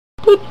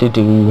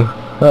Do-do.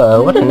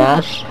 What a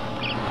nice...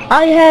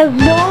 I have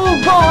no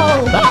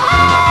balls!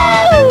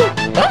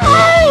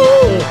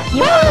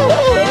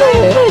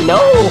 No!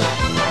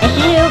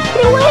 You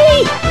get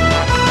away!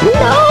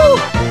 No!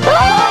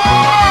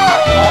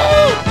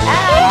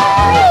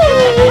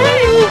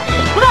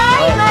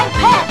 Fly, my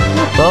pet!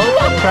 Oh,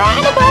 I'm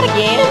crying about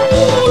again!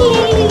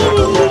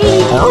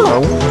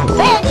 Oh!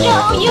 Banjo,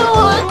 you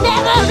will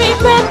never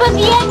remember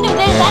the end of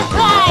this, that's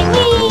right!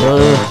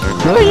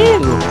 Who are you?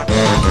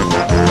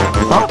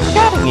 Oh, I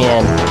forgot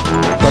again!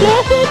 What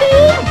else did I do?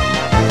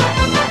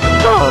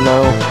 Oh no.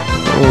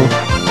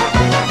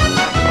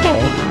 Okay.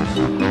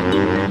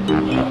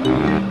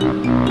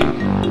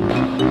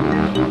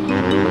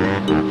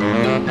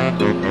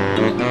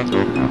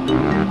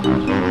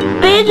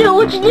 Banjo,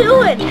 what you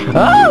doing?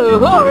 Oh,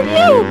 who are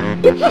you?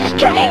 It's a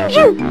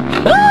stranger!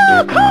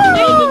 Oh,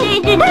 Carl!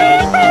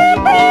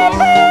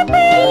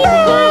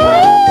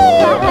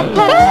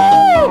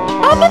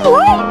 I've been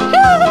waiting!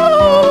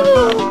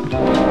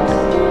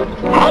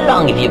 How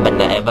long have you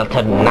been able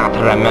to not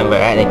remember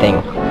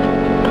anything?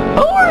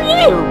 Who are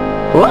you?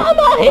 Why am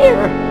I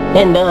here?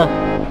 And,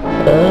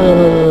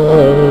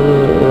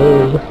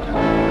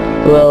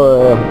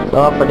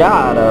 I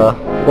forgot,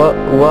 what?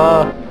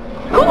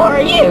 Who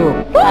are you?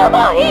 Why am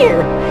I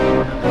here?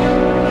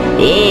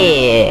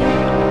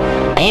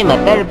 Yeah, I am a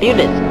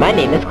therapeutic. My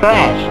name is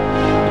Crash.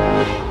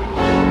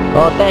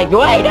 Oh, thank you.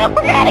 Wait, I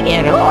forgot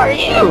again. Who are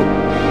you?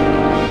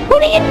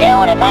 What are you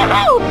doing in my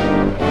house?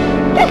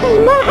 This is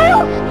my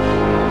house.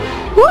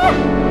 What?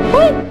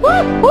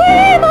 Where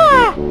am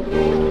I?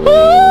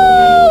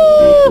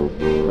 Ooh,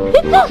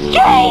 it's a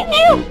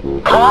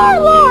strange car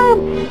alarm.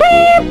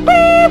 Beep,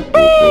 beep,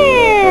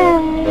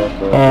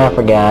 beep. I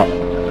forgot.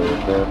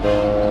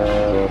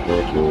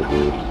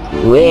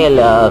 Well,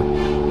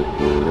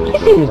 he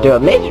seems to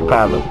have major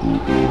problems.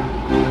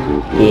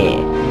 Yeah.